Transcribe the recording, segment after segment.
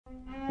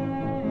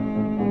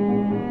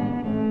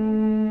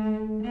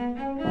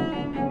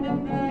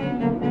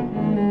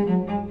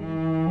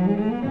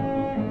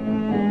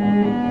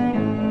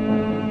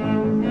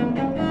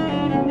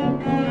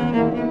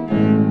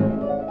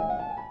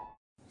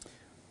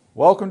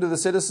Welcome to the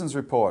Citizens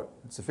Report.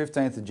 It's the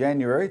 15th of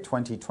January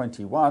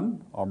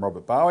 2021. I'm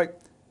Robert Barwick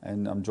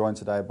and I'm joined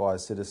today by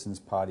Citizens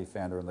Party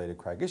founder and leader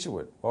Craig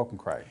Isherwood. Welcome,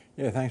 Craig.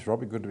 Yeah, thanks,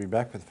 Robbie. Good to be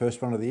back for the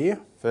first one of the year.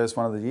 First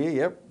one of the year,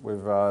 yep.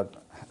 We've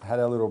had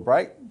our little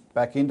break,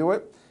 back into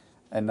it.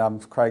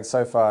 And Craig,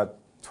 so far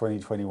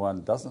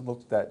 2021 doesn't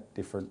look that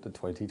different to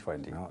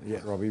 2020. Not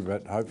yet, Robbie,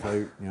 but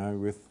hopefully,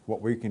 with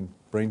what we can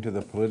bring to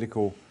the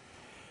political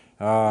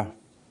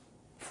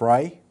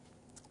fray,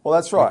 well,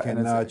 that's right. We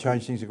can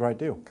change things a great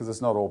deal. Because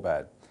it's not all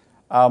bad.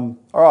 All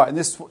right,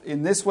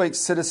 in this week's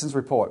Citizens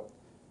Report,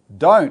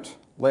 don't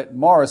let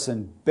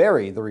Morrison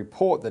bury the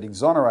report that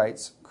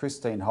exonerates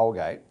Christine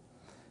Holgate,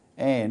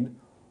 and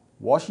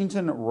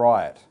Washington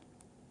riot.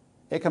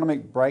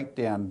 Economic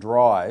breakdown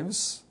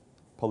drives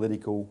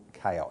political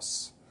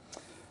chaos.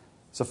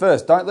 So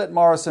first, don't let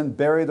Morrison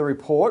bury the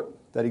report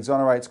that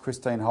exonerates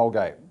Christine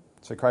Holgate.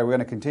 So Craig, we're going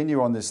to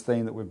continue on this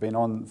theme that we've been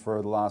on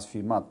for the last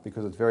few months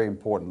because it's very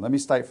important. Let me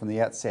state from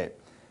the outset,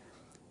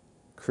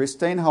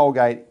 Christine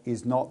Holgate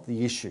is not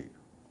the issue.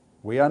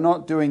 We are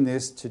not doing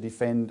this to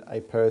defend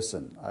a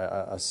person,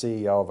 a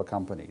CEO of a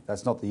company.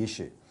 That's not the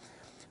issue.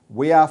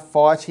 We are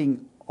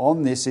fighting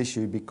on this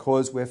issue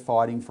because we're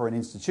fighting for an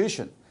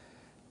institution.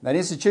 That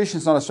institution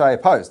is not Australia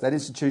Post. That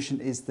institution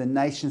is the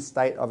nation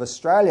state of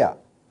Australia.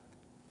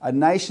 A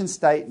nation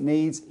state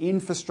needs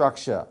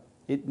infrastructure.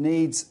 It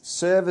needs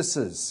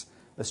services.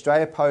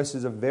 Australia Post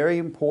is a very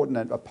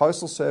important, a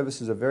postal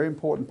service is a very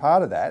important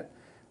part of that,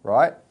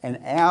 right? And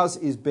ours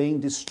is being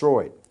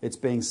destroyed. It's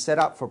being set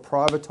up for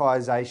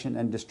privatisation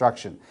and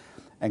destruction.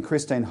 And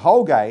Christine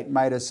Holgate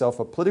made herself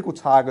a political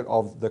target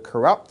of the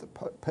corrupt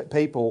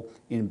people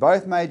in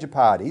both major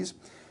parties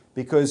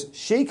because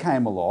she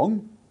came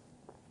along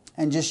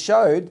and just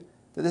showed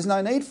that there's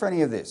no need for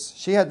any of this.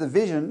 She had the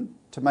vision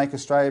to make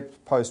Australia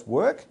Post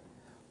work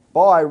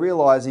by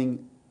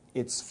realising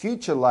its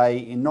future lay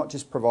in not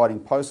just providing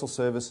postal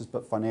services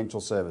but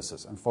financial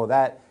services, and for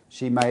that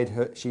she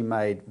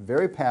made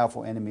very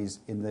powerful enemies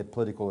in the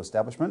political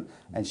establishment,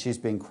 and she's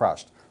been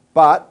crushed.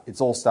 But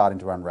it's all starting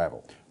to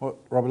unravel. Well,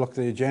 Robbie, look,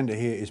 the agenda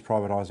here is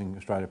privatising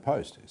Australia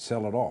Post.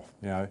 Sell it off.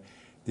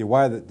 The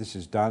way that this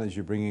is done is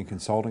you bring in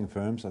consulting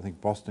firms. I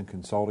think Boston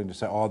Consulting to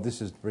say, "Oh,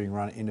 this is being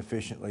run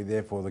inefficiently,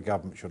 therefore the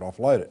government should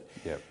offload it."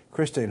 Yep.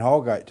 Christine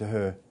Holgate, to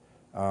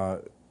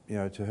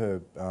her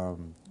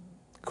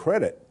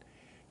credit,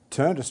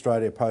 turned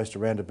Australia Post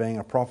around to being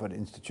a profit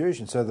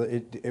institution, so that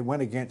it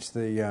went against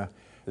the.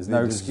 There's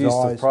no excuse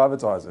to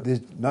privatise it.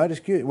 There's no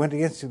excuse. It went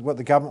against what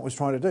the government was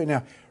trying to do.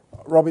 Now,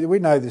 Robbie, we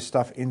know this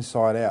stuff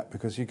inside out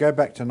because you go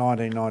back to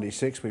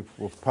 1996. We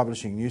were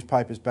publishing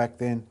newspapers back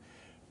then.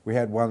 We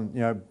had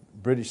one,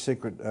 British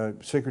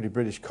secretive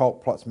British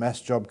cult plots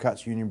mass job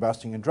cuts, union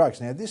busting, and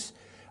drugs. Now, this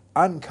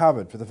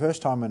uncovered for the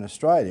first time in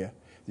Australia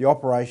the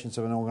operations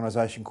of an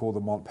organisation called the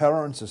Mont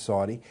Pelerin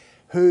Society,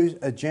 whose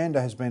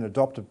agenda has been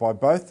adopted by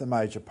both the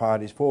major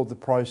parties for the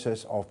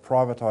process of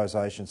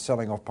privatisation,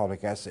 selling off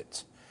public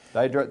assets.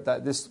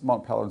 This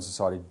Mont Pelerin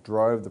Society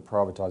drove the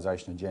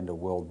privatisation agenda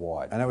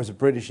worldwide. And it was a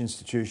British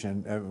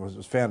institution. It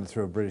was founded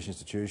through a British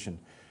institution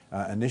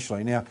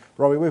initially. Now,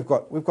 Robbie, we've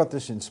got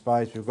this in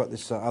spades. We've got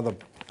this other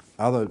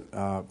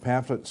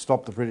pamphlet,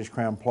 "Stop the British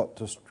Crown Plot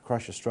to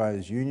Crush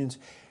Australia's Unions."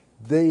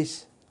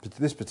 This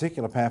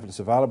particular pamphlet is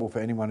available for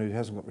anyone who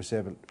hasn't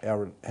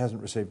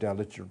received our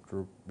literature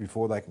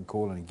before. They can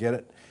call in and get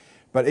it.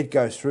 But it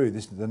goes through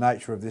the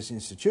nature of this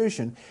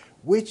institution,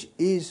 which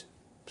is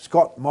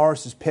Scott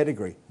Morris's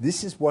pedigree.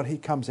 This is what he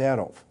comes out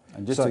of.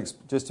 And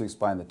just to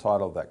explain the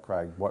title of that,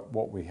 Craig,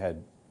 what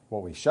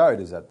we showed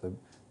is that the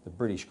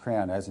British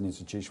Crown as an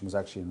institution was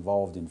actually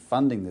involved in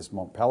funding this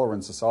Mont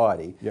Pelerin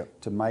Society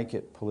to make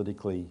it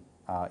politically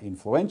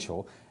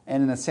influential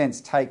and in a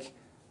sense take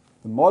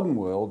the modern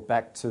world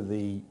back to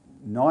the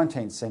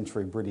 19th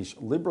century British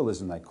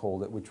liberalism, they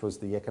called it, which was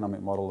the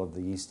economic model of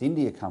the East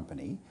India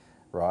Company,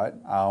 right,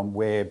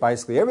 where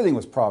basically everything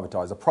was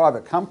privatised. A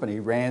private company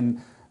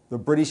ran the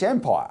British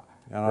Empire,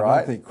 and right? I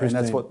don't think Christine,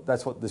 and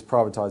that's what this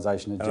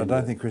privatisation agenda. And I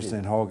don't think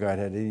Christine Holgate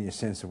had any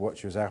sense of what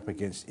she was up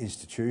against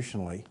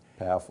institutionally.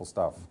 Powerful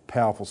stuff.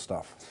 Powerful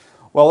stuff.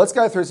 Well, let's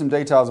go through some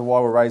details of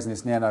why we're raising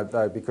this now,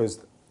 though,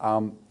 because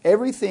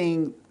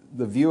everything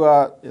the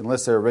viewer,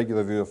 unless they're a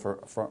regular viewer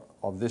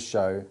of this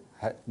show,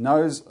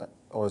 knows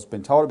or has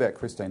been told about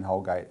Christine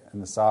Holgate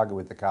and the saga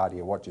with the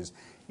Cartier watches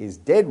is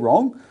dead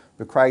wrong.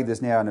 But Craig,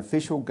 there's now an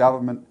official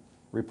government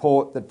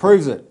report that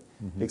proves it.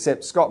 Mm-hmm.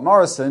 Except Scott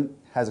Morrison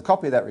has a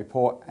copy of that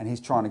report and he's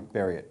trying to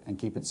bury it and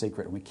keep it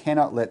secret. And we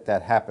cannot let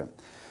that happen.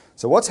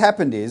 So what's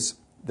happened is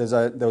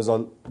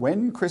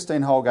when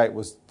Christine Holgate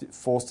was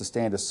forced to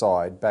stand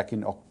aside back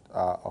in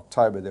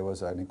October, there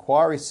was an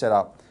inquiry set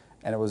up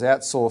and it was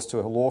outsourced to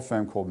a law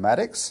firm called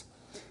Maddox.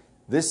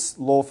 This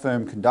law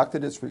firm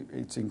conducted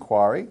its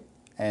inquiry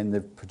and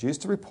they've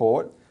produced a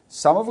report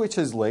some of which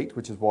is leaked,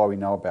 which is why we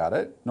know about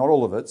it. Not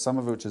all of it, some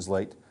of which is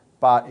leaked,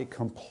 but it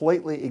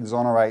completely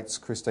exonerates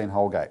Christine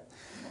Holgate.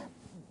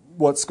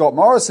 What Scott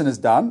Morrison has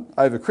done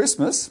over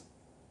Christmas,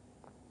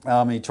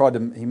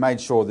 he made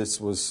sure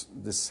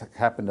this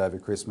happened over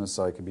Christmas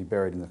so it could be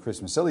buried in the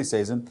Christmas silly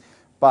season,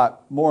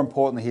 but more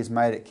importantly, he's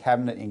made it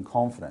cabinet in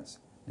confidence.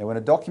 Now, when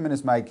a document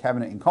is made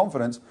cabinet in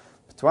confidence,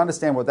 to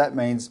understand what that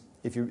means,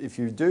 if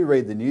you do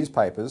read the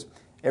newspapers,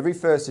 every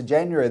 1st of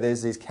January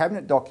there's these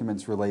cabinet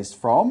documents released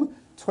from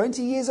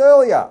 20 years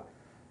earlier,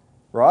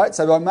 right?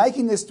 So by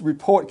making this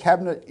report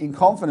cabinet in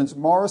confidence,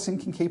 Morrison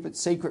can keep it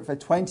secret for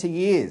 20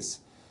 years.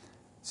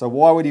 So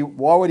why would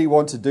he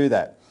want to do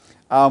that?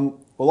 Well,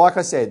 like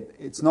I said,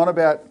 it's not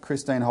about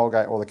Christine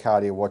Holgate or the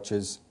Cartier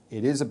watches.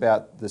 It is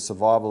about the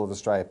survival of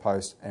Australia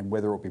Post and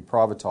whether it will be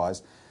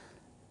privatised.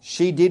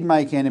 She did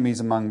make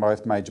enemies among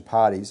both major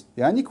parties.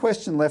 The only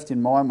question left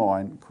in my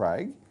mind,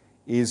 Craig,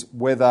 is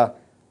whether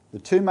the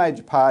two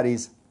major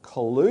parties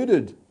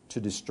colluded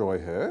to destroy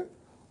her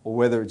or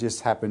whether it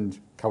just happened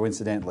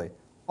coincidentally.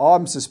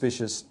 I'm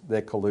suspicious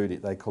they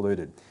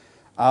colluded.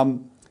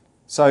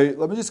 So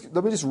let me just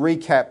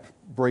recap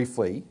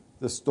briefly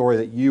the story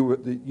that you,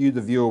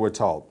 the viewer, were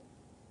told.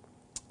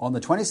 On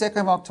the 22nd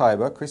of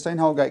October, Christine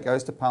Holgate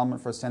goes to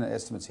Parliament for a Senate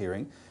estimates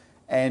hearing,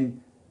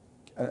 and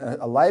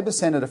a Labor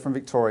senator from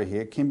Victoria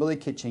here, Kimberley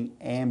Kitching,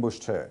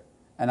 ambushed her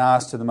and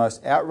asked her the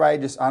most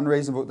outrageous,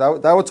 unreasonable...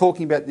 They were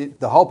talking about...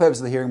 The whole purpose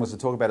of the hearing was to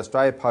talk about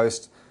Australia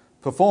Post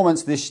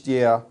performance this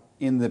year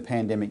in the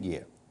pandemic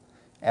year.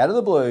 Out of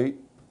the blue,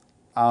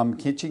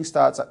 Kitching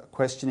starts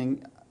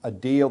questioning a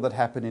deal that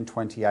happened in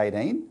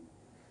 2018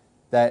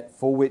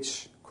 for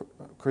which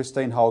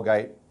Christine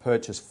Holgate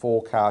purchased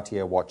 4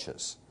 Cartier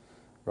watches,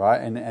 right?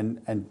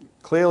 And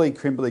clearly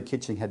Kimberley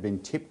Kitching had been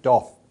tipped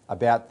off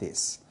about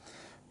this.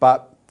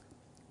 But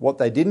what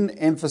they didn't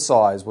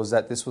emphasise was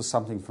that this was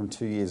something from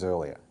 2 years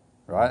earlier,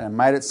 right? And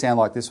made it sound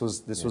like this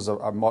was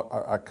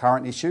a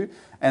current issue.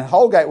 And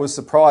Holgate was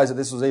surprised that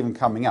this was even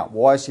coming up.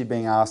 Why is she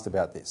being asked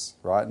about this,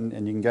 right?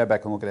 And you can go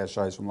back and look at our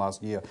shows from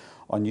last year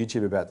on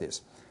YouTube about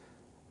this.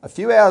 A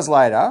few hours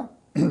later,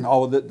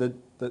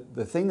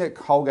 the thing that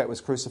Holgate was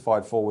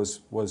crucified for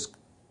was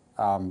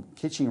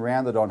Kitching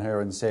rounded on her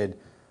and said,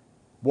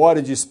 "Why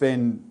did you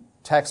spend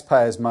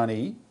taxpayers'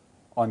 money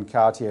on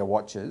Cartier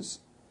watches?"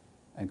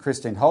 And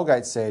Christine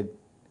Holgate said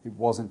it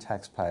wasn't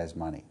taxpayers'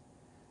 money.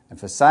 And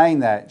for saying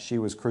that, she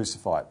was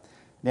crucified.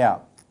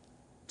 Now,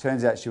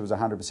 turns out she was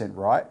 100%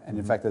 right. And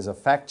in fact, there's a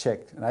fact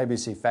check, an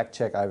ABC fact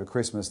check over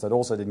Christmas that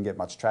also didn't get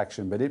much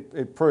traction, but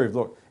it proved,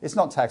 look, it's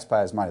not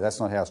taxpayers' money. That's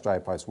not how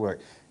Australia Post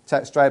works.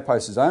 Australia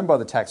Post is owned by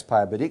the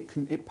taxpayer, but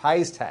it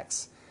pays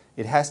tax.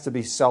 It has to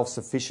be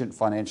self-sufficient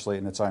financially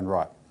in its own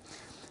right.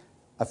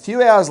 A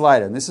few hours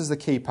later, and this is the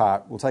key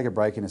part, we'll take a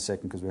break in a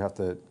second because we have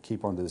to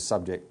keep on to the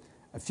subject.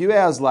 A few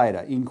hours later,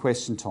 in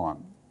question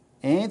time,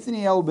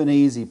 Anthony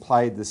Albanese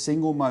played the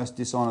single most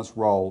dishonest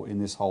role in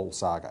this whole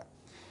saga.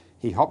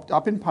 He hopped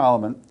up in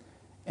Parliament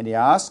and he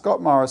asked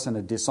Scott Morrison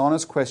a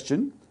dishonest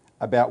question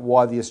about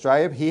why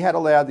he had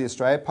allowed the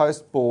Australia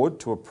Post board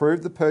to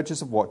approve the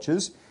purchase of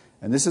watches,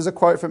 and this is a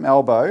quote from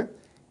Albo,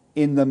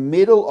 in the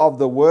middle of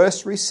the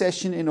worst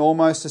recession in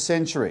almost a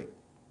century.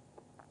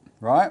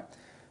 Right?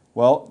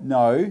 Well,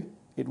 no,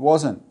 it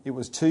wasn't. It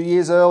was 2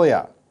 years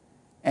earlier.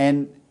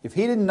 And if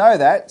he didn't know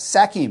that,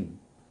 sack him.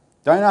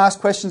 Don't ask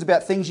questions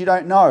about things you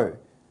don't know.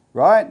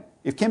 Right?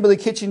 If Kimberley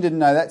Kitching didn't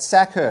know that,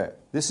 sack her.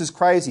 This is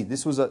crazy.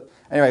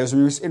 Anyway, it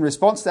was in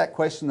response to that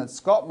question that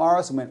Scott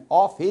Morrison went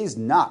off his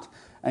nut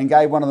and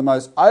gave one of the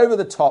most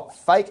over-the-top,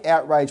 fake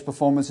outrage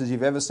performances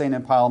you've ever seen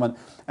in Parliament,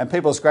 and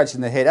people are scratching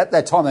their head. At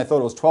that time, they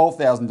thought it was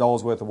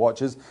 $12,000 worth of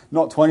watches,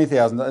 not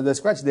 $20,000. They're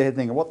scratching their head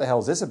thinking, what the hell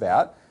is this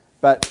about?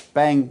 But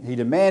bang, he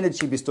demanded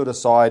she be stood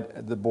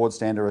aside, the board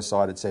stand her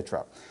aside,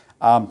 etc.,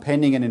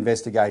 pending an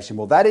investigation.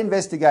 Well, that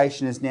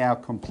investigation is now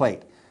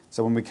complete.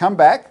 So when we come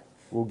back,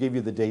 we'll give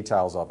you the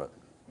details of it.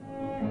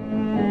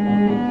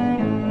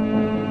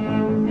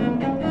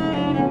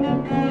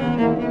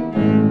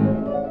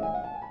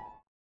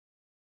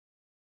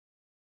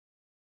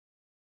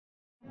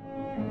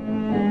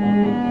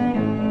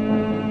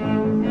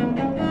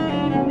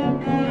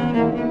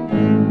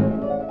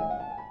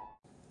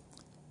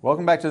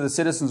 Welcome back to the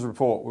Citizens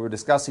Report. We were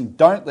discussing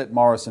don't let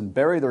Morrison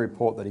bury the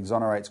report that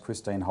exonerates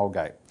Christine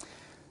Holgate.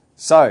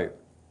 So,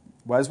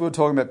 as we were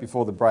talking about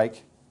before the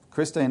break,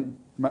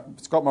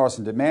 Scott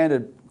Morrison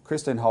demanded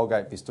Christine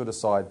Holgate be stood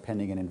aside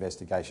pending an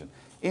investigation.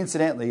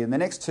 Incidentally, in the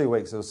next 2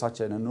 weeks, there was such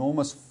an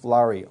enormous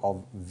flurry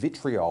of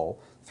vitriol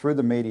through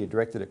the media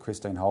directed at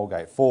Christine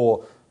Holgate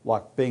for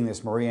like being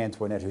this Marie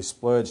Antoinette who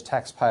splurged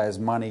taxpayers'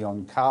 money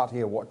on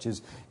Cartier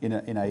watches in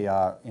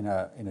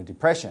a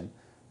depression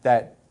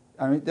that.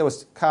 I mean, there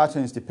was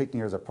cartoons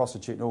depicting her as a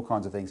prostitute and all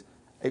kinds of things.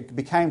 It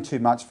became too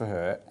much for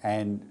her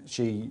and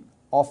she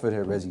offered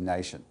her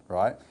resignation,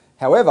 right?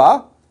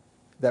 However,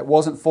 that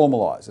wasn't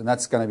formalised and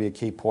that's going to be a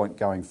key point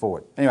going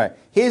forward. Anyway,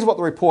 here's what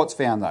the reports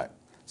found though.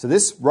 So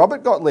this,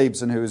 Robert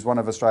Gottliebsen, who is one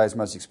of Australia's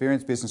most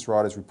experienced business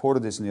writers,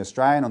 reported this in The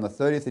Australian on the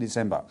 30th of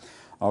December.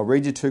 I'll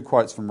read you 2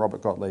 quotes from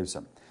Robert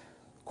Gottliebsen.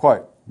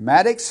 Quote,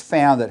 Maddox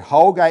found that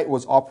Holgate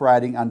was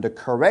operating under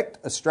correct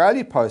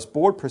Australia Post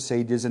board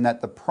procedures and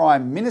that the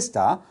Prime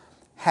Minister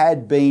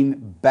had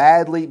been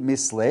badly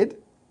misled.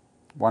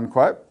 One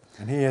quote.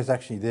 And he has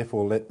actually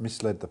therefore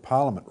misled the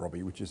Parliament,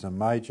 Robbie, which is a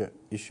major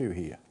issue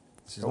here.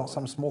 This is not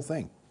some small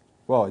thing.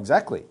 Well,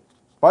 exactly.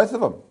 Both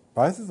of them.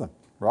 Both of them.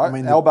 Right? I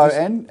mean, Elbow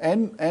and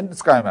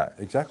ScoMo.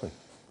 Exactly.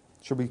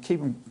 Should we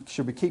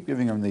keep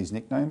giving them these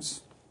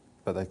nicknames?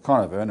 But they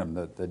kind of earn them,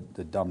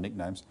 the dumb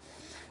nicknames.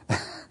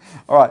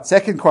 All right,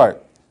 second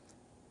quote.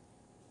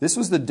 This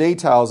was the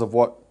details of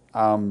what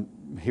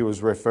he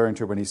was referring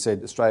to when he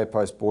said Australia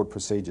Post board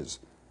procedures.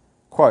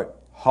 Quote,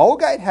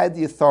 Holgate had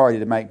the authority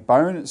to make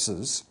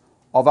bonuses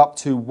of up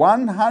to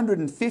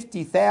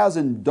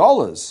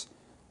 $150,000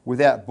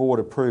 without board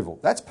approval.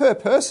 That's per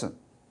person.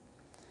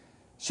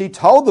 She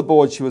told the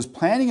board she was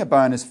planning a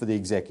bonus for the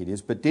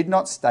executives but did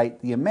not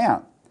state the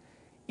amount.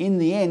 In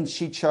the end,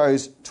 she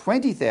chose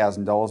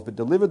 $20,000 but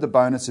delivered the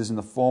bonuses in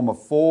the form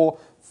of 4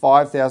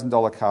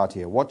 $5,000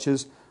 Cartier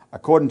watches.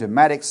 According to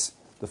Maddox,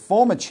 the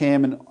former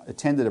chairman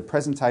attended a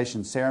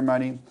presentation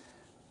ceremony.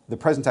 The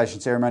presentation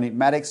ceremony,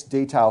 Maddox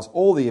details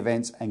all the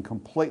events and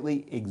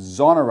completely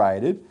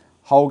exonerated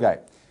Holgate.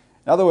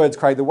 In other words,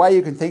 Craig, the way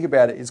you can think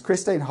about it is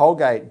Christine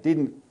Holgate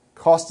didn't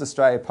cost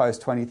Australia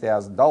Post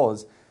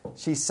 $20,000.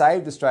 She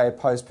saved Australia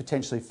Post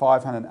potentially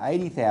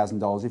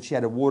 $580,000 if she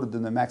had awarded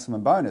them the maximum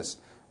bonus,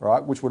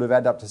 right, which would have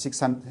added up to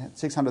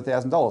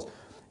 $600,000.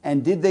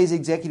 And did these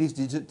executives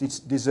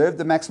deserve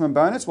the maximum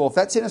bonus? Well, if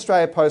that's in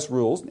Australia Post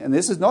rules, and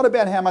this is not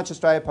about how much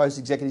Australia Post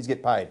executives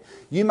get paid.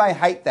 You may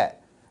hate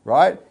that,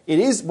 right? It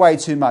is way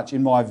too much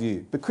in my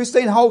view. But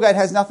Christine Holgate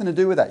has nothing to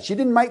do with that. She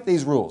didn't make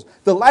these rules.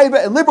 The Labor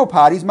and Liberal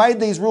parties made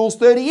these rules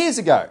 30 years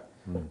ago,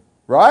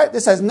 right?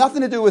 This has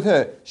nothing to do with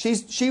her.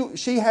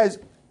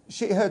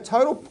 Her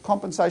total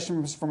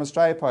compensation from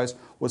Australia Post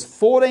was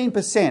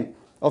 14%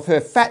 of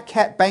her fat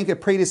cat banker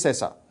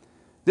predecessor.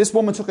 This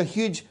woman took a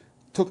huge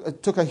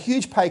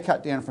pay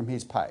cut down from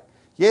his pay.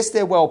 Yes,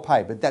 they're well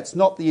paid, but that's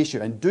not the issue.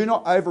 And do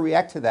not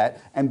overreact to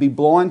that and be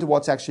blind to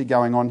what's actually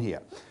going on here.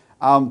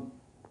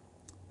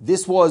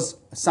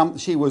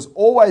 She was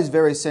always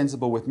very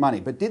sensible with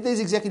money. But did these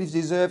executives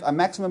deserve a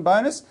maximum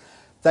bonus?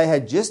 They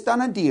had just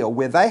done a deal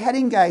where they had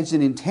engaged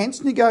in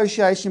intense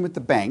negotiation with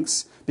the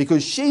banks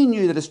because she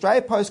knew that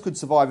Australia Post could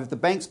survive if the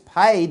banks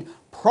paid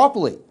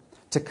properly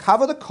to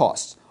cover the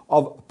costs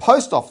of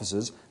post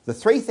offices, the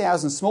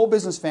 3,000 small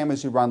business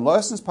families who run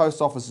licensed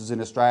post offices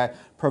in Australia,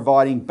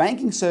 providing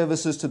banking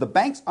services to the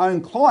bank's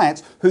own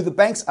clients who the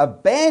banks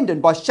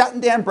abandoned by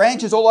shutting down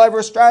branches all over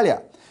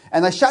Australia.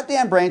 And they shut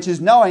down branches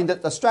knowing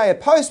that the Australia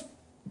Post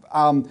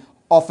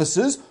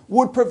officers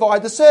would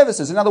provide the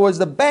services. In other words,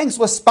 the banks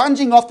were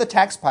sponging off the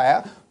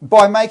taxpayer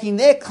by making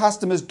their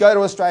customers go to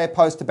Australia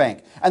Post to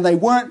bank. And they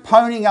weren't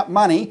ponying up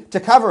money to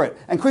cover it.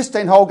 And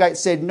Christine Holgate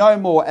said no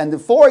more. And the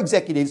 4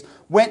 executives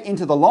went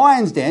into the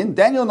lion's den,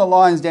 Daniel in the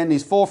lion's den and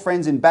his 4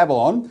 friends in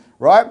Babylon,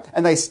 right?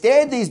 And they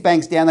stared these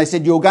banks down. They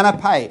said, you're going to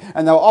pay.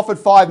 And they were offered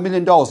 $5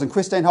 million. And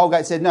Christine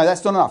Holgate said, no,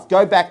 that's not enough.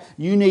 Go back.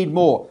 You need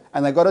more.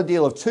 And they got a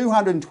deal of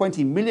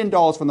 $220 million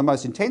from the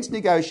most intense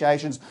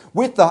negotiations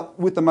with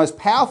the most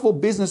powerful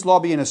business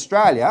lobby in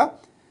Australia.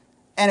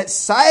 And it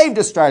saved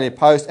Australia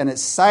Post and it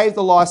saved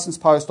the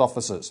licensed post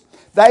officers.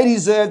 They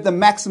deserved the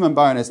maximum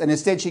bonus. And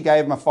instead she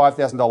gave them a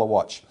 $5,000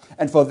 watch.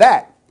 And for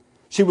that,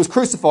 she was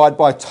crucified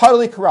by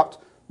totally corrupt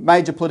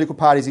major political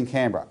parties in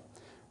Canberra,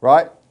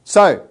 right?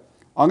 So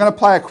I'm going to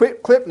play a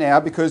quick clip now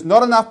because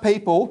not enough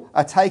people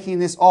are taking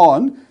this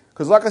on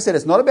because, like I said,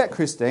 it's not about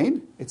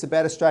Christine, it's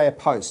about Australia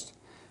Post.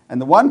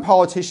 And the one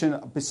politician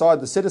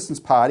beside the Citizens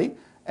Party,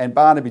 and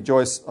Barnaby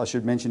Joyce, I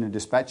should mention in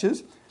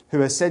Dispatches, who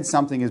has said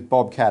something is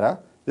Bob Catter.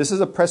 This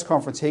is a press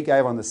conference he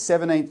gave on the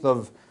 17th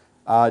of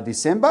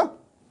December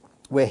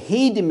where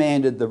he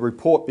demanded the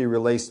report be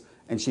released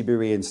and she be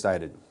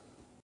reinstated.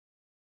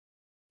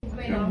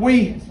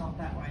 We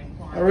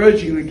are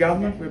urging the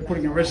government, we're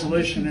putting a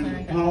resolution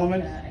in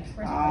Parliament,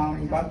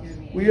 but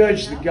we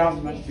urge the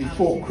government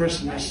before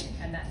Christmas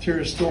to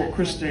restore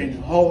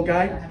Christine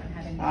Holgate.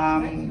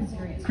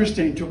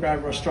 Christine took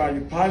over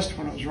Australia Post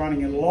when it was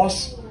running at a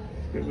loss.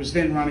 It was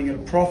then running at a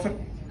profit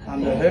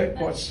under her,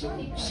 quite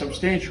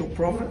substantial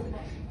profit.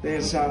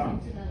 There's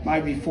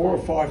maybe 4,000 or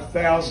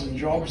 5,000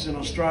 jobs in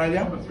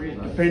Australia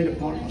depend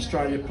upon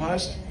Australia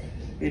Post.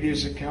 It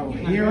is a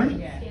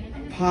coherent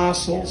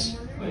parcels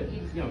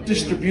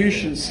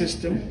distribution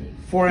system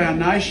for our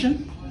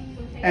nation,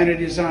 and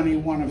it is only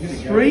one of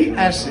 3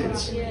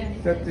 assets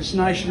that this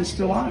nation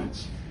still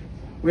owns.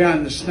 We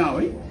own the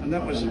Snowy, and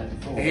that was a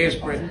hair's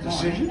breadth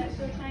decision.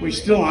 We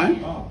still own,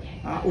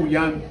 we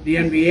own the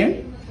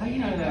NBN.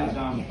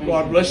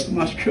 God bless the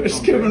most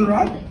cursed Kevin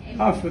Rudd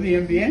for the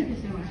NBN,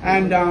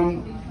 and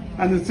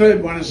the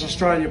third one is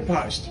Australia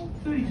Post.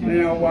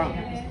 Now,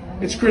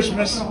 it's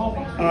Christmas,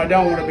 and I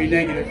don't want to be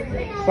negative,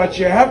 but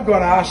you have got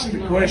to ask the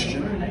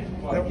question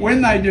that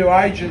when they do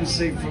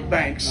agency for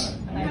banks,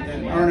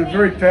 are in a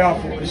very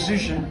powerful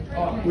position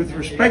with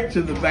respect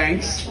to the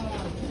banks,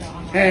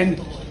 and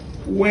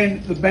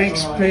when the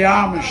bank's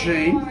PR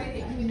machine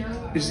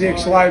is the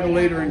ex-Labor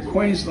leader in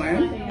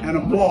Queensland, Anna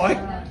Bligh,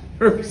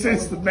 who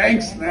represents the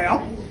banks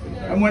now.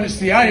 And when it's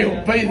the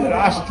ALP that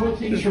asked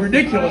this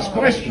ridiculous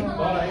question,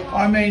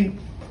 I mean,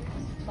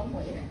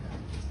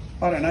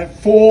 I don't know,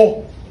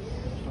 4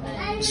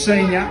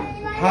 senior,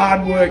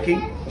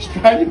 hard-working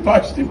Australia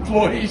Post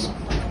employees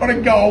got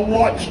to go and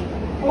watch.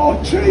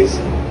 Oh, jeez,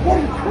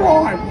 what a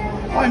crime.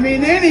 I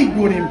mean, any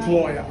good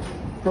employer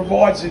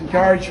provides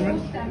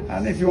encouragement,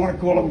 and if you want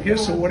to call them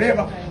gifts or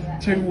whatever,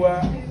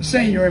 to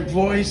senior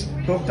employees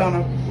who have done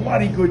a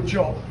bloody good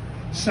job.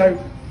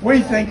 So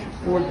we think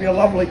it would be a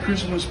lovely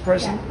Christmas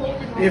present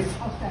if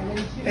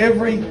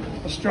every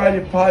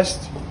Australia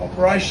Post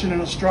operation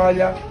in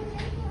Australia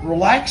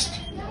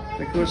relaxed,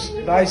 because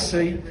they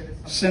see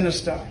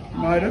sinister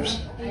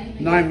motives,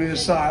 namely the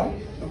sale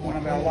of one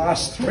of our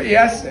last 3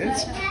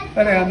 assets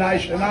that our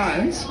nation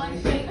owns,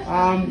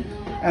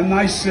 and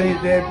they see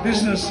their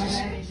businesses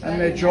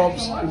and their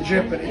jobs in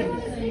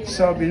jeopardy.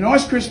 So it'd be a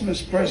nice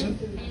Christmas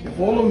present if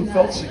all of them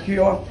felt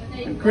secure,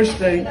 and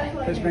Christine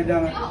has been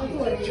done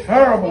a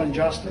terrible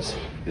injustice,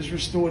 is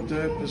restored to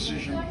her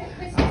position.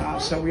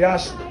 So we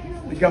ask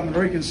the government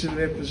to reconsider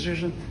their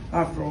position.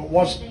 After all, it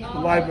was the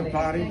Labor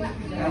Party,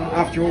 and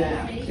after all,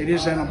 it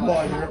is Anna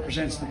Bligh who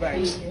represents the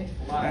banks.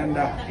 And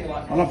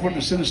I'm not putting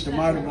a sinister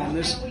motive on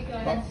this,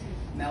 but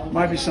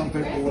maybe some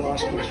people will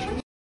ask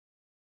questions.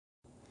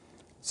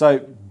 So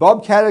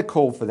Bob Catter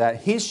called for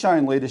that. He's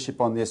shown leadership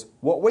on this.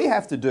 What we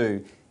have to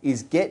do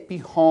is get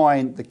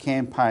behind the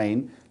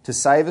campaign to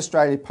save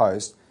Australia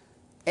Post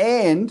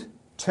and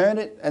turn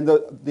it, and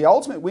the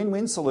ultimate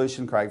win-win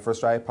solution, Craig, for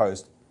Australia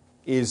Post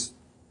is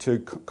to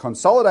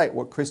consolidate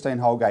what Christine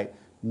Holgate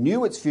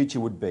knew its future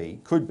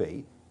could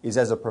be, is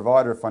as a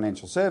provider of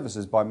financial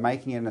services by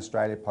making it an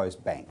Australia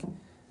Post bank,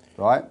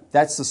 right?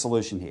 That's the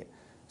solution here.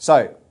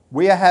 So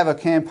we have a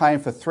campaign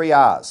for 3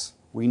 R's.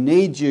 We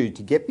need you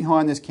to get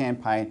behind this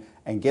campaign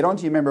and get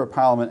onto your Member of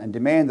Parliament and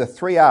demand the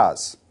 3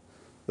 R's.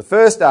 The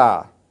first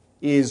R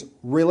is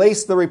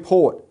release the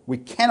report. We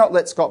cannot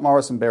let Scott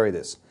Morrison bury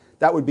this.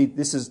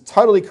 This is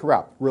totally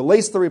corrupt.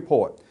 Release the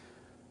report.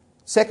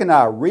 Second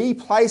R,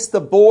 replace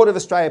the board of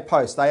Australia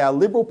Post. They are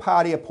Liberal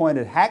Party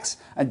appointed hacks,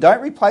 and don't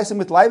replace them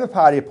with Labor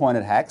Party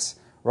appointed hacks,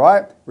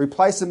 right?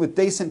 Replace them with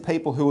decent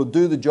people who will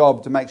do the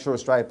job to make sure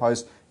Australia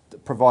Post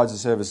provides the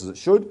services it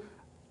should.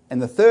 And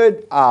the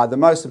third R, the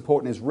most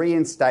important, is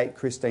reinstate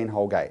Christine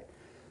Holgate.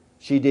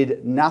 She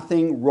did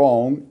nothing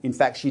wrong. In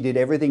fact, she did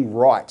everything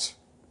right.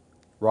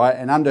 Right?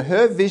 And under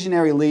her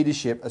visionary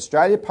leadership,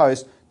 Australia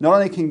Post not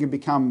only can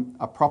become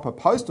a proper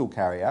postal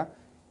carrier,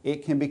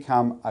 it can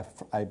become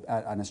an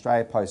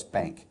Australia Post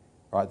bank.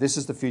 Right? This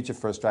is the future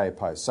for Australia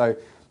Post. So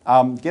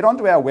get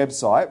onto our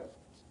website.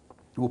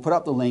 We'll put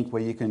up the link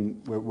where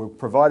we've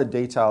provided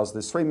details.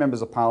 There's 3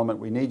 members of Parliament.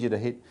 We need you to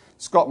hit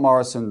Scott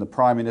Morrison, the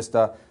Prime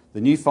Minister,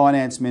 the new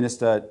Finance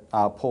Minister,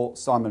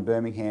 Simon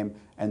Birmingham,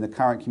 and the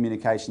current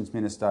Communications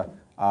Minister,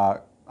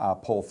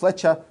 Paul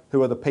Fletcher,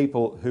 who are the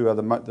people who are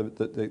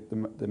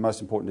the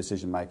most important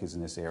decision makers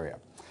in this area.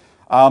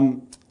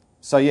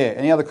 So yeah,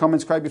 any other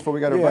comments, Craig, before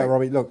we go to break? Yeah,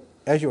 Robbie, look,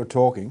 as you're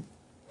talking,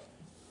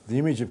 the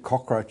image of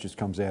cockroaches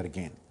comes out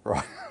again.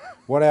 Right.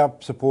 What our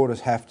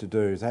supporters have to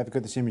do is they have to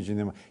get this image in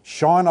them,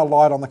 shine a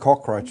light on the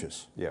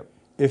cockroaches. Yep.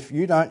 If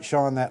you don't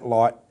shine that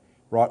light,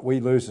 right, we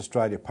lose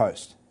Australia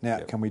Post. Now,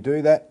 Can we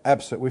do that?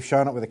 Absolutely. We've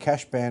shown it with a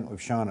cash ban.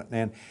 We've shown it.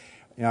 And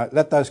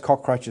let those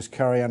cockroaches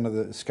scurry under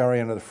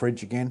the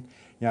fridge again.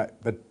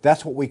 But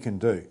that's what we can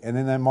do. And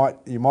then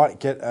you might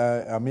get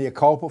a mea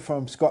culpa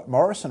from Scott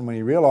Morrison when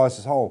he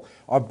realises,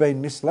 I've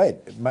been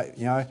misled.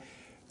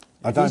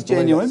 I don't he's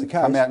genuine, that's the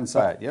case. come out and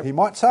say it. Yep. He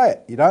might say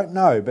it. You don't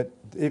know, but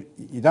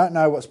you don't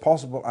know what's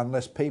possible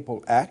unless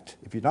people act.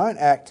 If you don't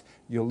act,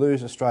 you'll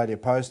lose Australia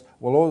Post.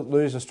 We'll all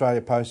lose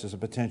Australia Post as a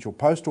potential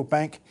postal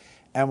bank,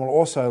 and we'll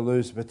also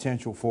lose the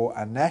potential for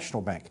a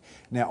national bank.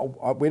 Now,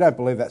 we don't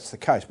believe that's the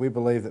case. We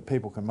believe that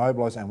people can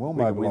mobilise and will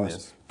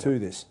mobilise to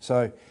this.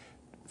 So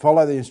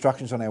follow the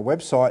instructions on our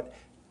website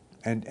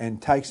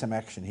and take some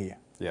action here.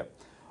 Yeah.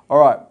 All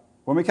right.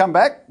 When we come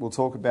back, we'll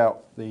talk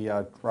about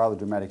the rather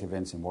dramatic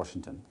events in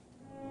Washington.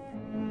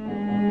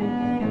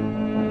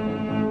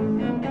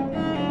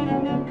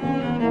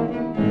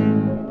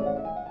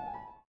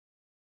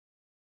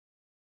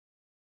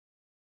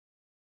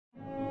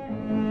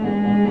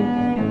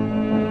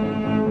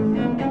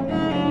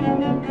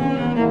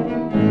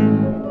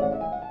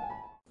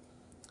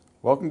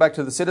 Welcome back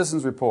to the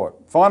Citizens Report.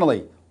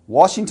 Finally,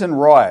 Washington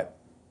riot.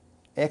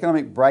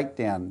 Economic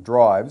breakdown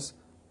drives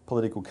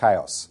political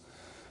chaos.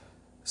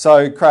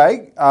 So,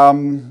 Craig, there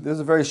was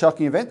a very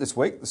shocking event this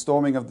week, the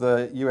storming of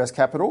the US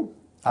Capitol.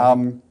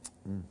 Now,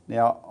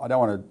 I don't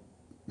want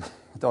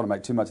to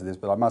make too much of this,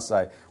 but I must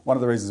say one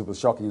of the reasons it was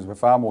shocking is we're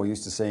far more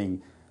used to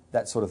seeing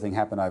that sort of thing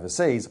happen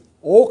overseas,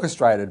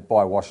 orchestrated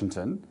by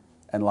Washington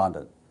and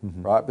London,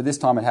 right? But this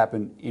time it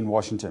happened in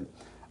Washington.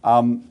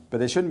 But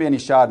there shouldn't be any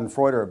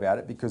schadenfreude about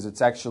it because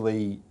it's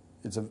actually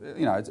it's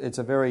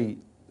a very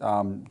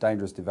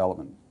dangerous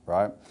development,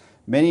 right?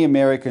 Many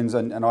Americans,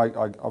 and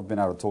I've been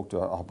able to talk to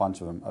a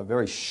bunch of them, are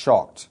very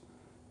shocked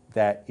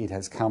that it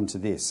has come to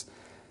this.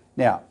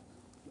 Now,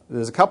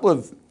 there's a couple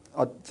of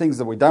things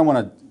that we don't want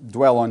to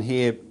dwell on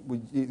here.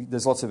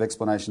 There's lots of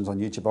explanations on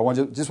YouTube.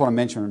 I just want to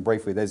mention them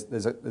briefly.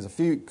 There's a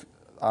few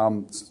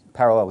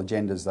parallel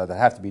agendas, though, that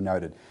have to be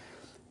noted.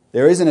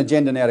 There is an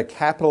agenda now to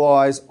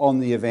capitalise on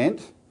the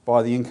event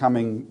by the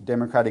incoming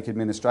Democratic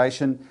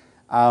administration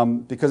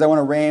because they want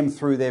to ram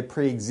through their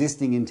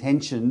pre-existing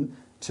intention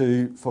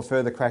for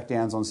further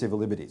crackdowns on civil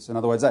liberties. In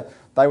other words,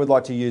 they would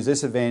like to use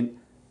this event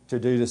to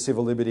do to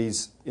civil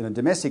liberties in a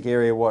domestic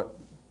area what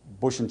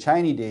Bush and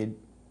Cheney did,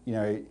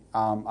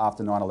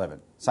 after 9/11.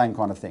 Same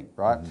kind of thing,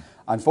 right? Mm-hmm.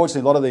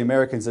 Unfortunately, a lot of the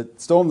Americans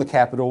that stormed the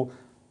Capitol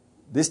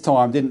this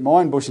time didn't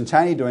mind Bush and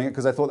Cheney doing it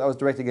because they thought that was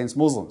directed against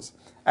Muslims.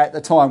 At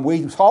the time,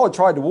 we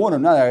tried to warn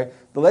them, no,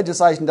 the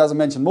legislation doesn't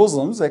mention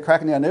Muslims. They're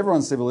cracking down on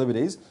everyone's civil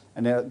liberties.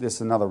 And now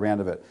there's another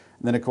round of it.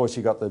 And then, of course,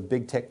 you've got the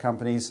big tech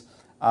companies.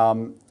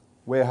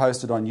 We're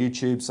hosted on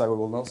YouTube, so we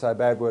will not say a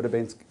bad word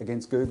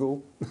against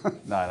Google.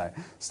 No,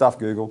 stuff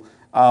Google.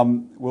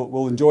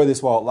 We'll enjoy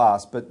this while it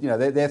lasts. But,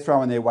 they're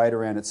throwing their weight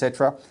around,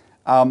 etc.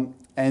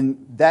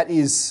 And that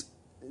is...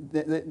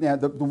 Now,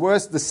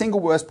 the single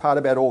worst part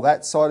about all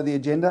that side of the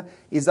agenda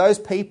is those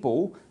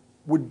people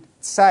would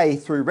say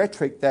through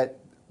rhetoric that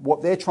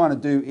what they're trying to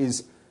do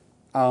is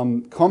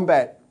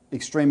combat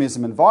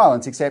extremism and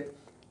violence, except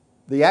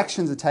the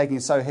actions are taken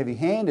so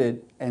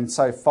heavy-handed and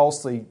so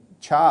falsely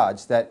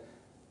charged that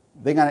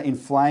they're going to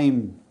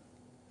inflame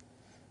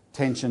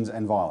tensions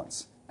and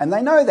violence. And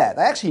they know that.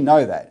 They actually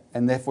know that,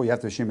 and therefore you have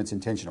to assume it's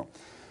intentional.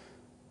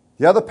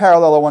 The other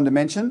parallel I wanted to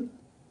mention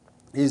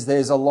is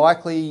there's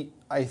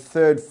a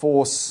third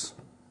force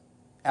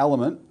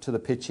element to the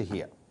picture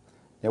here.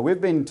 Now,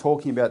 we've been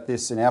talking about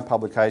this in our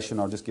publication.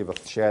 I'll just give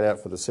a shout out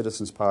for the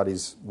Citizens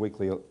Party's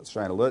weekly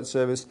Australian Alert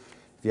Service.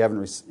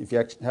 If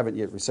you haven't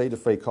yet received a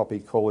free copy,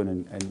 call in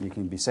and you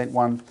can be sent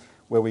one,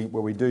 where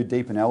we do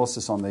deep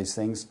analysis on these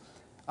things.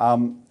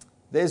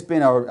 There's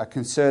been a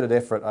concerted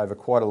effort over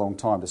quite a long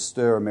time to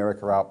stir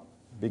America up,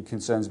 big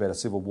concerns about a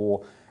civil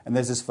war, and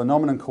there's this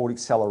phenomenon called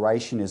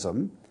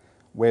accelerationism,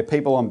 where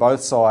people on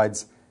both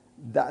sides,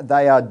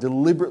 they are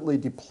deliberately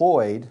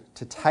deployed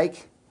to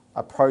take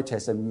a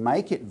protest and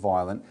make it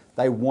violent.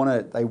 They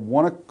want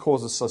to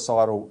cause a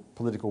societal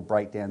political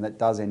breakdown that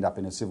does end up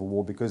in a civil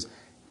war because,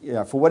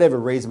 for whatever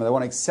reason, they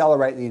want to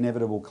accelerate the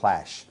inevitable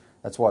clash.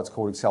 That's why it's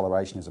called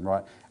accelerationism,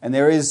 right? And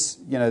there is,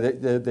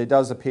 there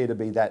does appear to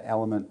be that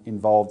element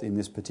involved in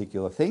this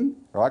particular thing,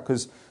 right?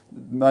 Because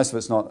most of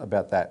it's not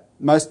about that.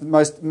 Most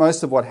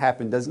of what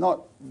happened is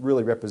not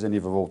really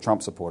representative of all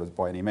Trump supporters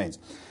by any means.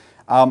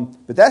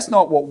 But that's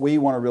not what we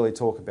want to really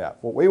talk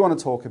about. What we want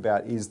to talk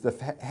about is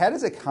how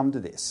does it come to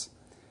this?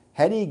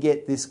 How do you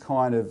get this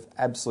kind of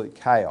absolute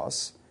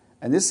chaos?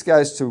 And this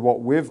goes to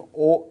what we've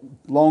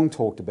long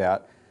talked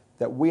about,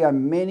 that we are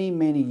many,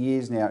 many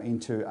years now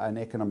into an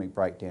economic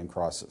breakdown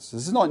crisis.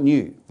 This is not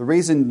new. The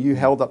reason you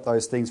held up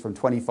those things from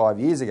 25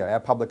 years ago,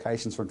 our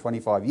publications from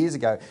 25 years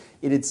ago,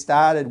 it had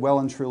started well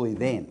and truly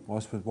then. Well,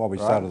 I suppose why we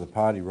started the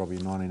party, Robbie,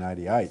 in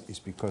 1988 is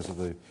because of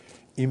the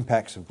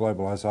impacts of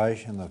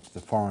globalisation, the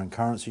foreign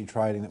currency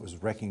trading that was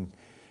wrecking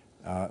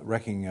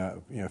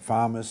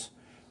farmers,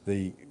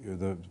 the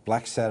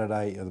Black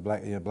Saturday,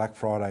 the Black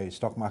Friday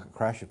stock market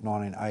crash of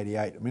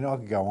 1988. I mean, I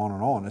could go on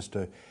and on as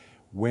to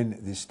when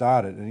this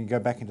started, and you go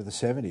back into the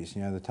 70s.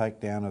 The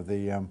takedown of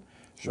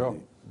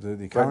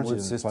the currency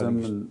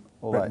system and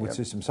all that,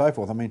 system, and so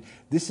forth. I mean,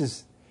 this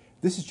is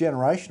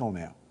generational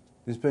now.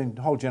 There's been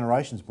whole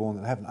generations born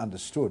that haven't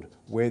understood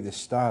where this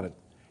started,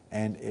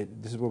 and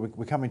this is where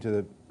we're coming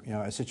to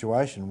a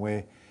situation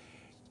where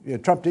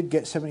Trump did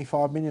get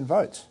 75 million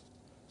votes,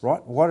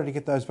 right? Why did he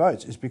get those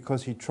votes? It's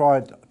because he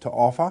tried to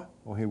offer,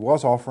 or he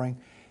was offering,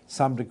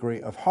 some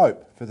degree of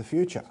hope for the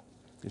future.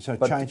 So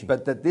changing.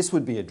 But that this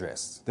would be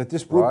addressed. That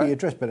this would be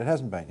addressed, but it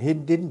hasn't been. He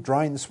didn't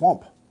drain the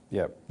swamp.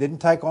 Yep. Didn't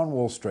take on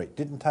Wall Street.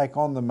 Didn't take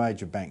on the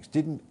major banks.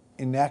 Didn't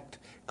enact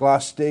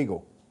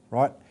Glass-Steagall,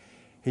 right?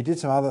 He did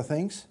some other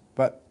things,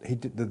 but he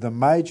did the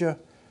major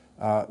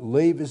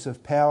levers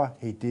of power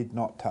he did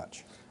not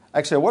touch.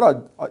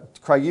 Actually,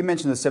 Craig, you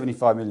mentioned the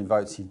 75 million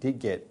votes he did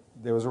get.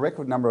 There was a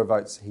record number of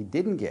votes he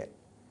didn't get.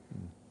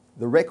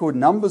 The record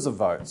numbers of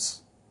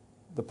votes,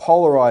 the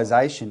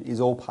polarisation is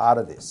all part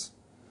of this,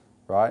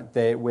 right?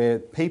 Where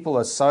people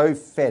are so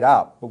fed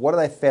up, but what are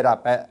they fed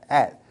up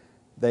at?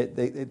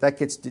 That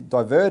gets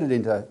diverted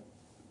into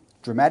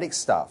dramatic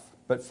stuff,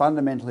 but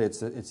fundamentally it's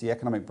the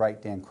economic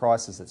breakdown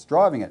crisis that's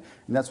driving it.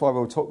 And that's why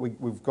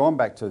we've gone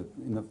back to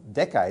in the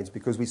decades,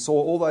 because we saw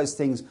all those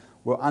things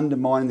were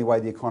undermining the way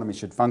the economy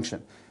should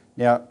function.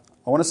 Now,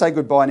 I want to say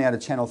goodbye now to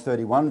Channel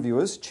 31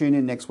 viewers. Tune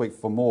in next week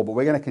for more, but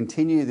we're going to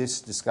continue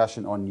this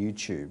discussion on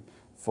YouTube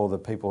for the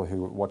people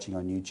who are watching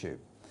on YouTube.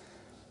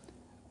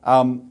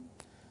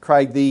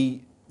 Craig,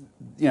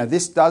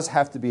 this does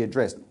have to be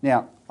addressed.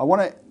 Now,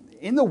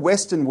 in the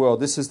Western world,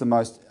 this is the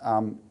most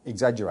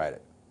exaggerated,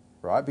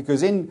 right?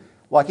 Because in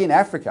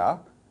Africa,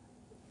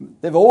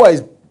 they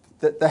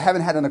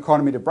haven't had an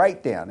economy to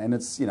break down, and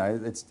it's in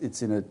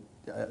a,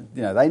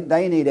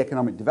 they need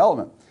economic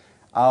development.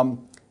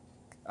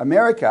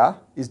 America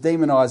is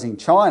demonising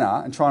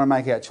China and trying to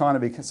make out China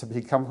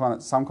become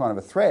some kind of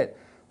a threat,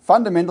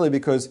 fundamentally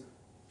because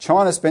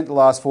China spent the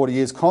last 40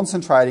 years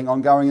concentrating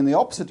on going in the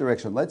opposite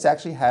direction. Let's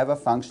actually have a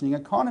functioning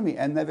economy,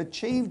 and they've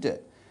achieved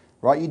it.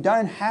 Right? You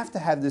don't have to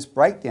have this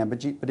breakdown,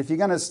 but if you're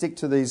going to stick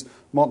to these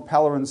Mont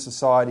Pelerin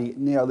Society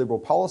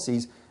neoliberal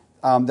policies,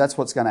 that's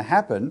what's going to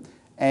happen.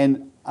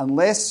 And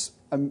unless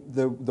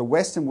the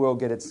Western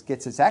world gets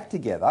its act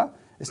together,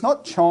 it's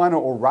not China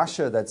or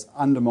Russia that's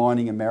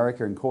undermining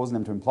America and causing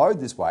them to implode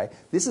this way.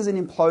 This is an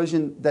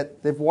implosion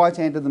that they've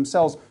white-handed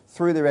themselves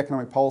through their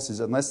economic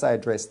policies. Unless they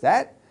address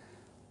that,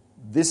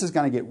 this is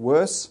going to get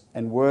worse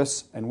and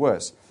worse and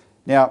worse.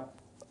 Now,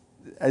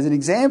 as an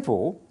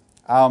example,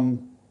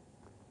 I'm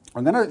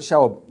going to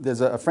show,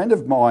 there's a friend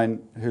of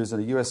mine who's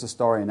a US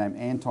historian named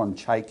Anton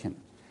Chaikin,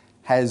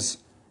 has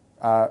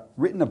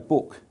written a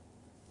book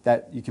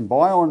that you can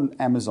buy on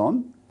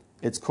Amazon.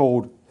 It's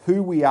called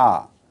Who We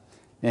Are.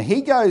 Now,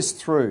 he goes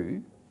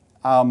through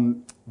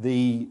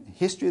the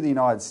history of the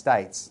United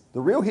States,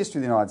 the real history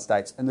of the United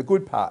States, and the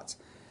good parts.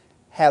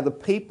 How the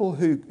people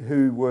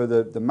who were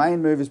the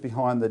main movers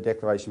behind the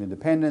Declaration of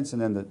Independence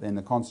and then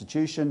the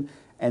Constitution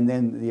and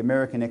then the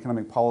American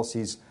economic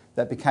policies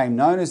that became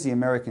known as the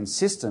American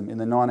system in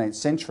the 19th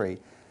century,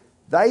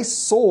 they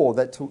saw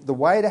that the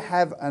way to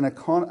have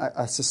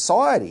a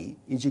society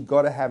is you've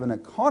got to have an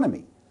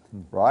economy,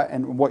 right?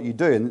 And what you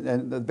do,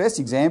 and the best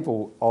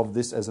example of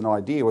this as an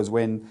idea was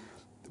when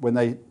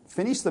they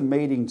finished the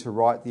meeting to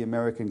write the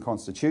American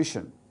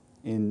Constitution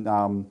in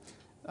the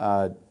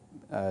late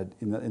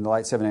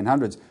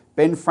 1700s,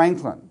 Ben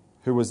Franklin,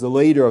 who was the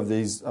leader of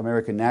these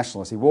American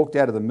nationalists, he walked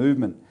out of the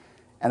movement,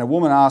 and a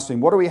woman asked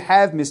him, "What do we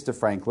have, Mr.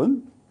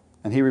 Franklin?"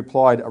 And he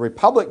replied, "A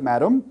republic,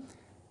 madam,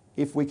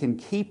 if we can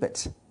keep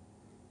it."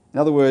 In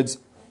other words,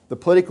 the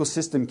political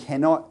system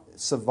cannot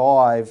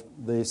survive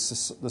the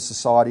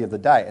society of the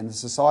day, and the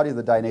society of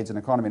the day needs an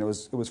economy. And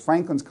it was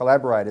Franklin's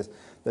collaborators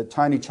that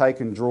Tony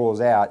Chaikin draws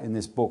out in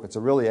this book. It's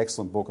a really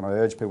excellent book, and I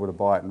urge people to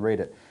buy it and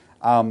read it.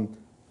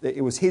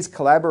 It was his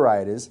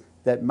collaborators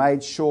that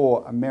made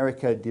sure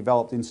America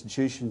developed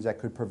institutions that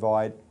could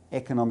provide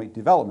economic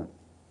development.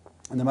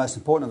 And the most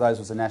important of those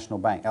was the National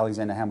Bank,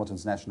 Alexander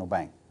Hamilton's National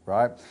Bank,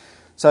 right?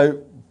 So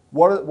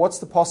what's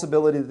the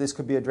possibility that this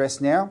could be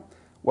addressed now?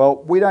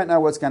 Well, we don't know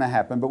what's going to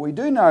happen, but we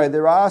do know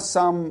there are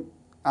some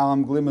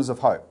glimmers of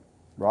hope,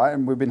 right?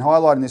 And we've been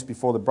highlighting this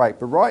before the break.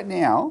 But right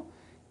now,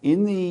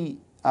 in the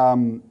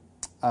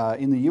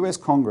US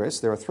Congress,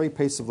 there are three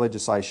pieces of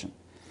legislation.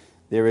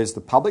 There is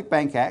the Public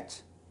Bank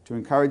Act to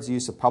encourage the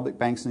use of public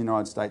banks in the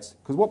United States,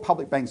 because what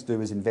public banks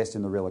do is invest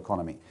in the real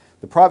economy.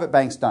 The private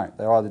banks don't.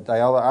 They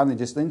are only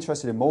just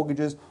interested in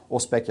mortgages or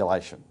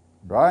speculation,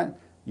 right?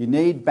 You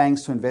need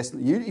banks to invest.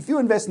 If you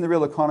invest in the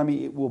real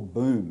economy, it will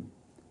boom,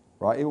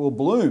 right? It will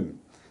bloom.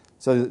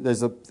 So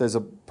there's a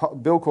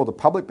bill called the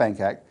Public Bank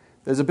Act.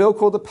 There's a bill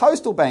called the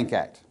Postal Bank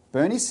Act.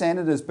 Bernie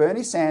Sanders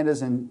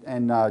and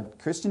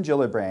Christian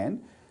Gillibrand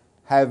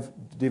have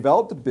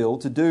developed a bill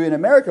to do in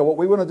America what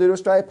we want to do to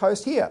Australia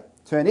Post here,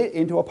 turn it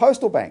into a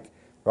postal bank,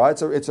 right?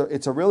 So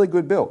it's a really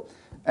good bill.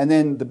 And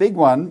then the big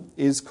one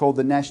is called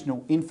the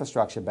National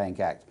Infrastructure Bank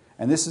Act.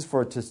 And this is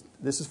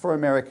for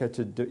America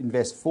to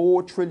invest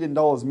 $4 trillion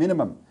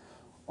minimum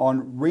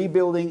on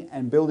rebuilding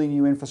and building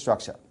new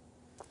infrastructure.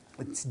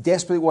 It's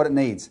desperately what it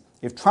needs.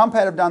 If Trump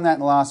had have done that in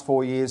the last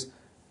 4 years,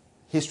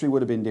 history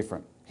would have been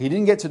different. He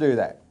didn't get to do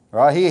that,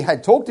 right? He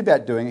had talked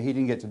about doing it, he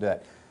didn't get to do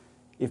that.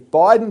 If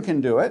Biden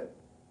can do it,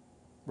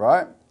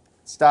 right,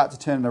 start to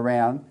turn it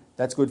around,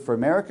 that's good for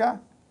America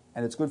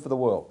and it's good for the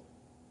world.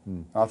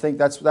 I think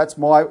that's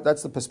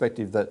the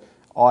perspective that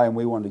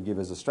we want to give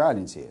as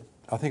Australians here.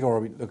 I think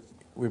already, look,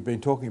 we've been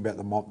talking about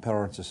the Mont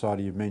Pelerin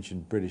Society. You've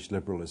mentioned British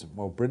liberalism.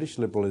 Well, British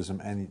liberalism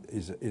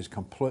is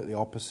completely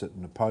opposite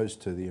and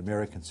opposed to the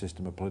American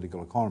system of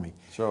political economy,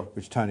 sure,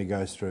 which Tony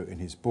goes through in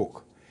his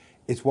book.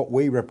 It's what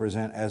we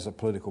represent as a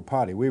political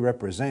party. We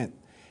represent,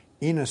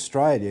 in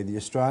Australia, the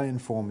Australian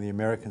form of the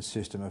American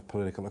system of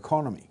political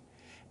economy.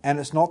 And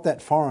it's not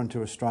that foreign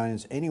to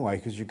Australians anyway,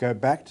 because you go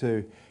back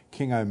to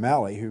King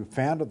O'Malley, who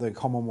founded the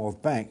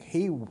Commonwealth Bank.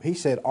 He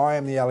said, "I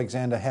am the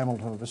Alexander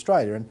Hamilton of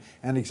Australia."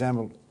 And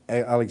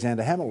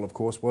Alexander Hamilton, of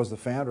course, was the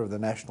founder of the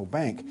National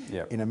Bank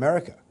in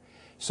America.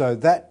 So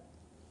that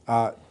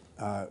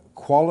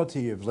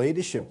quality of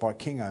leadership by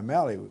King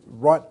O'Malley,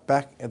 right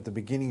back at the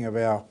beginning of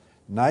our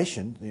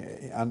nation,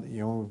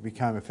 when we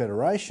became a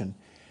federation,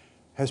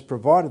 has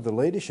provided the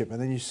leadership. And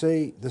then you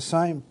see the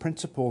same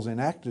principles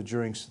enacted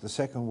during the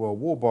Second World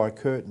War by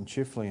Curtin,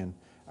 Chifley and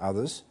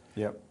others,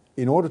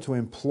 in order to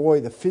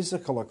employ the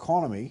physical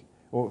economy,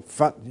 or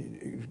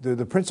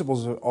the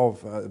principles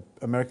of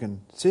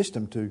American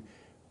system to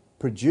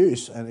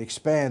produce and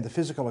expand the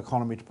physical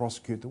economy to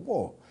prosecute the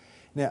war.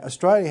 Now,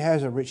 Australia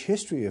has a rich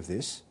history of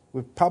this.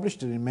 We've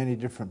published it in many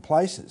different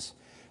places,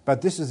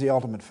 but this is the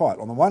ultimate fight.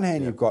 On the one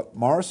hand, you've got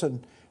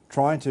Morrison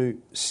trying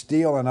to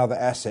steal another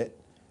asset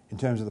in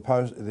terms of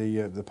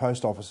the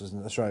post offices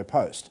and the Australia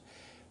Post,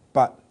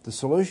 but the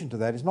solution to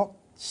that is not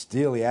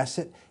steal the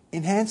asset,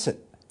 enhance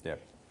it.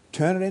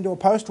 Turn it into a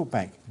postal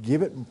bank.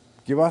 Give it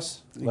give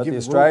us... Let give the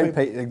Australian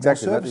rural people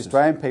exactly. more Let the services.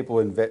 Australian people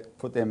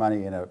put their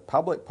money in a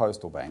public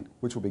postal bank,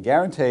 which will be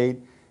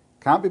guaranteed,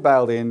 can't be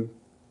bailed in,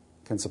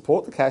 can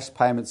support the cash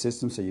payment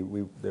system, so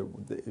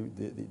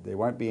there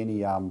won't be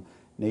any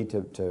need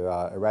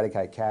to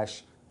eradicate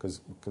cash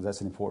because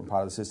that's an important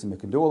part of the system. It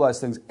can do all those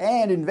things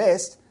and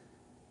invest,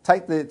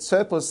 take the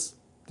surplus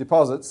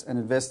deposits and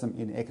invest them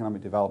in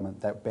economic development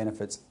that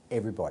benefits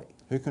everybody.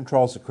 Who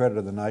controls the credit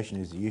of the nation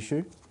is the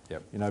issue.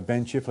 Yep. You know,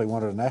 Ben Chifley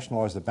wanted to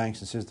nationalise the banks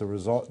and says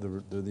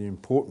the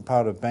important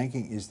part of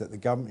banking is that the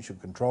government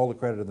should control the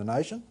credit of the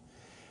nation.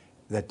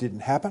 That didn't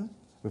happen.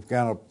 We've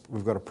got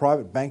a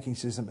private banking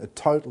system that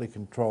totally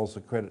controls the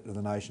credit of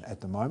the nation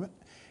at the moment,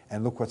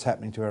 and look what's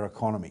happening to our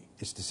economy.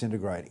 It's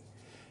disintegrating.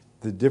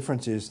 The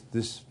difference is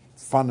this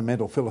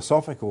fundamental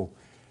philosophical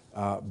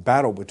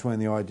battle between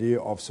the idea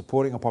of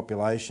supporting a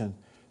population,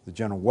 the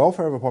general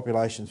welfare of a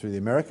population through the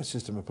American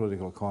system of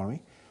political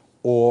economy,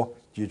 or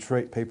do you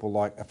treat people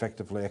like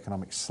effectively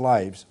economic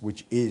slaves,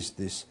 which is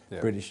this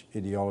British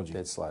ideology.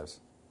 Dead slaves.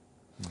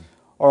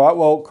 All right,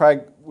 well,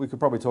 Craig, we could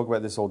probably talk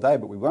about this all day,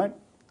 but we won't.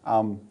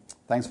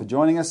 Thanks for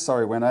joining us.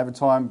 Sorry, we went over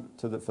time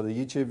for the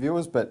YouTube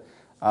viewers, but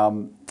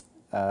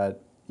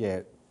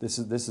yeah, this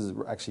is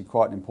actually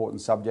quite an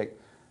important subject.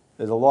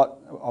 There's a lot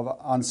of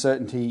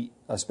uncertainty,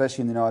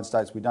 especially in the United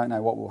States. We don't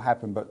know what will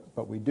happen,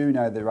 but we do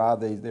know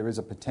there is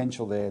a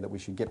potential there that we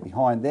should get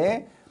behind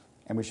there,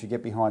 and we should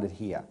get behind it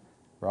here,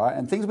 right?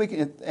 And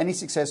any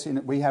success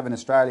we have in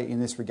Australia in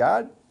this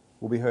regard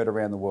will be heard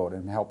around the world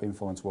and help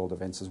influence world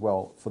events as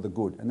well for the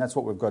good. And that's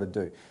what we've got to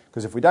do.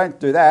 Because if we don't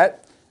do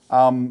that,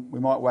 we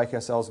might wake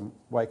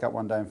up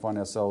one day and find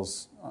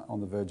ourselves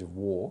on the verge of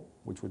war,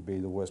 which would be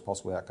the worst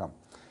possible outcome.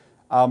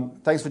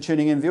 Thanks for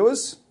tuning in,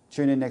 viewers.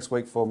 Tune in next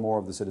week for more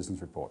of the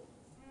Citizens Report.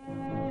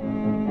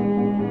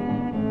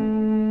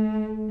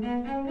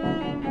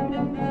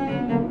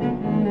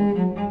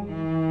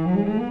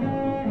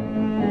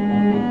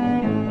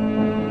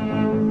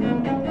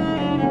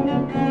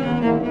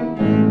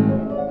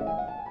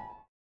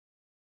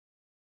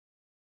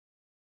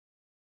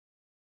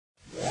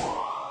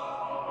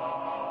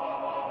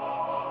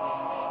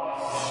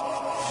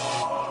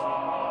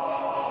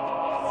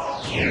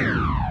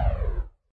 Yeah.